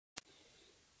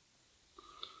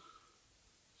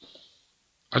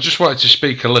I just wanted to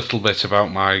speak a little bit about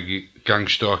my gang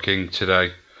stalking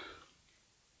today.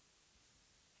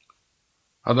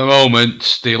 At the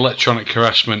moment, the electronic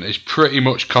harassment is pretty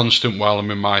much constant while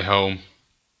I'm in my home.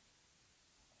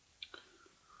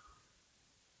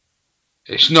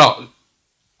 It's not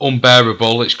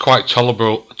unbearable, it's quite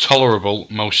tolerable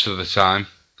most of the time.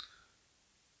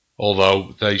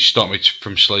 Although they stop me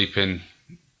from sleeping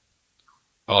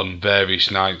on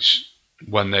various nights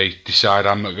when they decide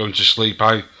I'm not going to sleep.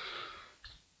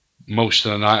 Most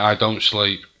of the night I don't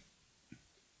sleep.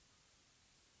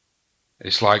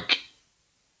 It's like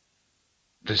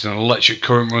there's an electric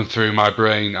current run through my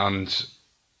brain and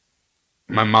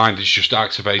my mind is just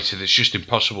activated. It's just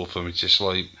impossible for me to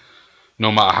sleep,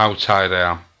 no matter how tired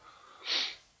I am.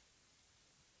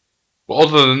 But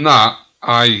other than that,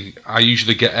 I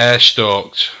usually get air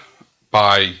stalked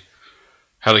by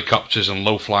helicopters and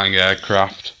low-flying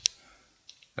aircraft.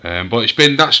 But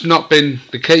that's not been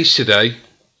the case today.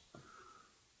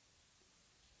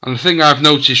 And the thing I've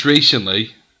noticed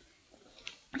recently,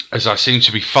 as I seem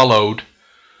to be followed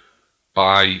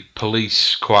by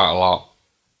police quite a lot,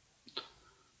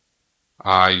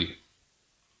 I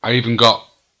even got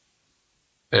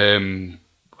I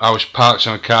was parked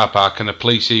on a car park and the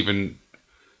police even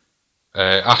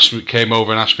came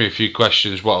over and asked me a few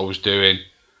questions what I was doing,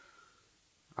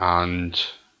 and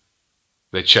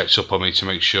they checked up on me to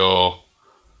make sure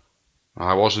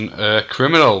I wasn't a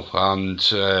criminal, and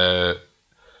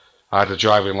I had a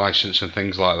driving license and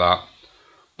things like that.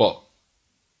 But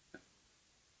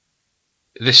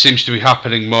this seems to be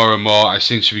happening more and more. I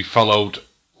seem to be followed.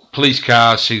 Police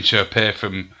cars seem to appear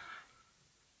from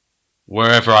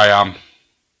wherever I am.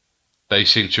 They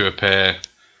seem to appear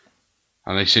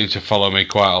and they seem to follow me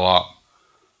quite a lot.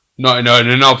 Not in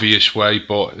an obvious way,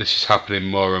 but this is happening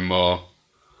more and more.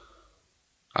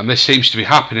 And this seems to be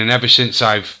happening ever since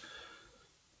I've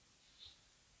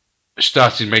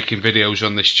started making videos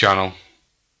on this channel.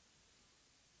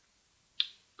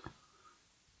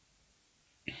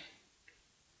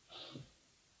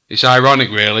 It's ironic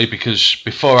really, because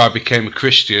before I became a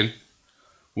Christian,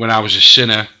 when I was a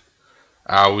sinner,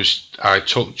 I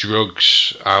took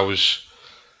drugs, I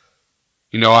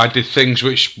did things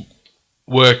which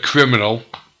were criminal,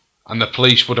 and the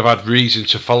police would have had reason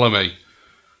to follow me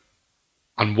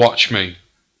and watch me.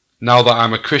 Now that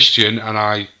I'm a Christian and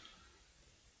I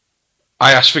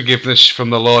ask forgiveness from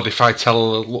the Lord if I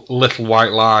tell a little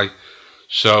white lie.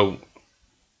 So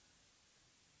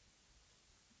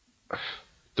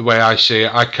the way I see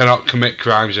it, I cannot commit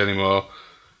crimes anymore.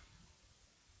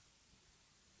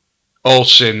 All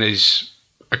sin is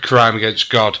a crime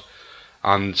against God,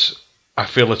 and I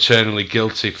feel eternally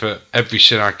guilty for every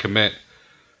sin I commit.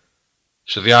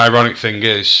 So the ironic thing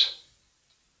is,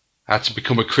 I had to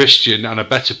become a Christian and a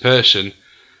better person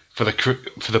for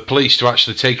the police to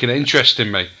actually take an interest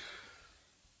in me.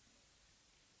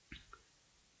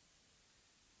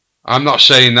 I'm not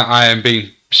saying that I am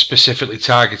being specifically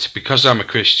targeted because I'm a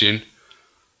Christian,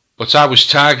 but I was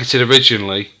targeted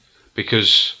originally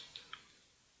because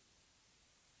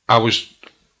I was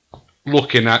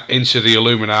looking into the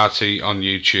Illuminati on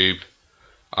YouTube,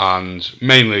 and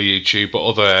mainly YouTube, but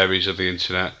other areas of the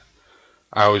internet.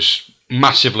 I was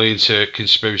massively into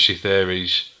conspiracy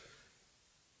theories,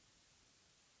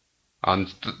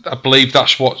 and I believe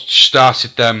that's what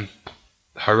started them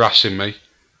harassing me.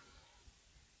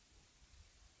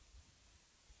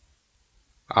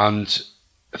 And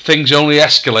things only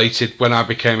escalated when I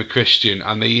became a Christian,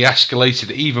 and they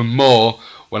escalated even more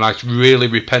when I really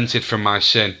repented from my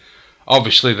sin.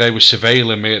 Obviously they were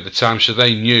surveilling me at the time, so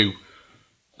they knew,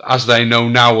 as they know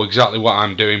now, exactly what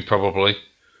I'm doing probably.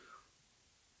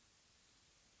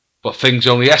 But things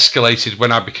only escalated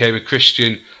when I became a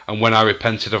Christian and when I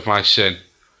repented of my sin.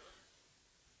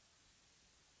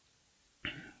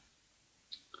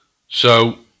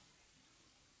 So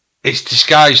it's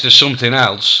disguised as something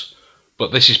else,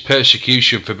 but this is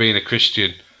persecution for being a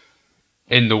Christian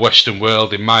in the Western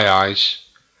world, in my eyes.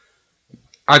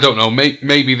 I don't know,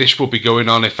 maybe this would be going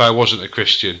on if I wasn't a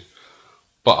Christian,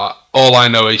 but all I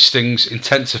know is things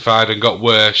intensified and got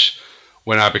worse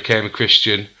when I became a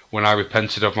Christian, when I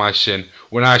repented of my sin,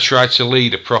 when I tried to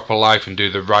lead a proper life and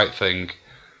do the right thing.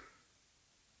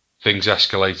 Things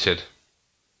escalated.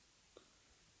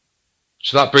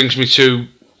 So that brings me to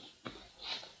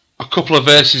a couple of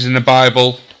verses in the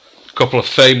Bible, a couple of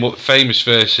famous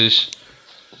verses,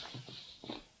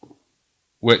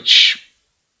 which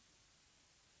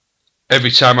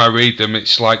every time I read them,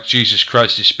 it's like Jesus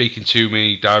Christ is speaking to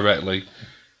me directly.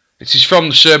 It is from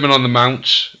the Sermon on the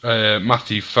Mount,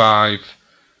 Matthew 5,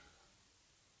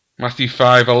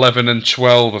 11 and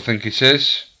 12, I think it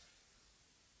is.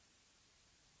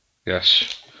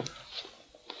 Yes.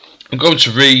 I'm going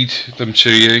to read them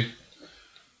to you.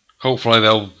 Hopefully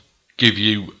they'll give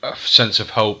you a sense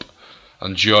of hope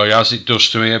and joy, as it does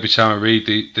to me every time I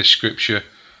read this scripture.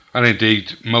 And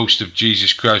indeed, most of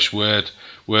Jesus Christ's words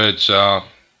are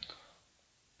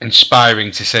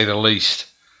inspiring, to say the least.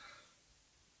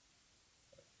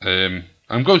 I'm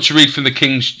going to read from the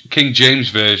King James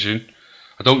Version.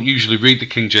 I don't usually read the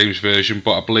King James Version,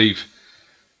 but I believe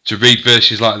to read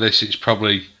verses like this, it's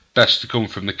probably best to come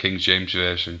from the King James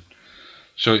Version.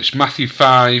 So it's Matthew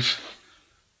 5:11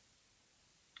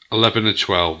 and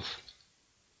 12.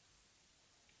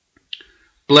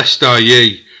 Blessed are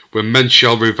ye, when men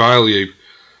shall revile you,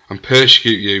 and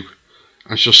persecute you,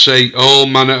 and shall say all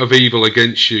manner of evil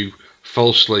against you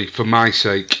falsely for my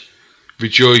sake.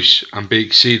 Rejoice and be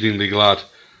exceedingly glad,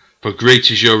 for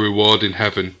great is your reward in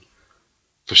heaven.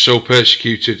 For so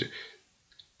persecuted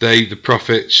they the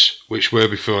prophets which were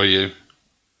before you.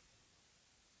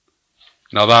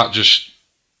 Now that just,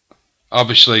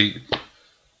 obviously,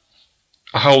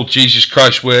 I hold Jesus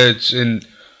Christ's words in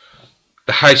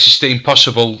the highest esteem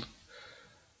possible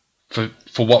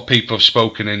for what people have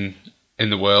spoken in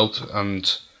the world,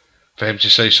 and for him to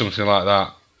say something like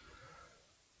that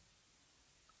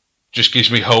just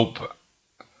gives me hope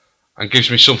and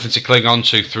gives me something to cling on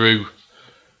to through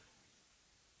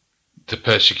the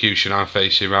persecution I'm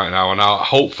facing right now. And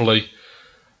hopefully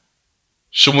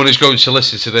someone is going to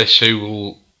listen to this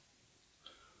who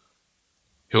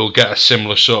will get a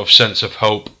similar sort of sense of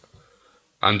hope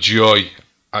and joy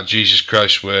at Jesus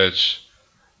Christ's words.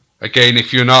 Again,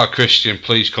 if you're not a Christian,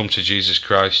 please come to Jesus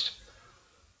Christ.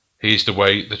 He is the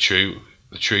way, the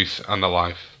truth and the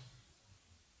life.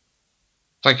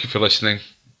 Thank you for listening,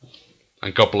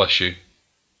 and God bless you.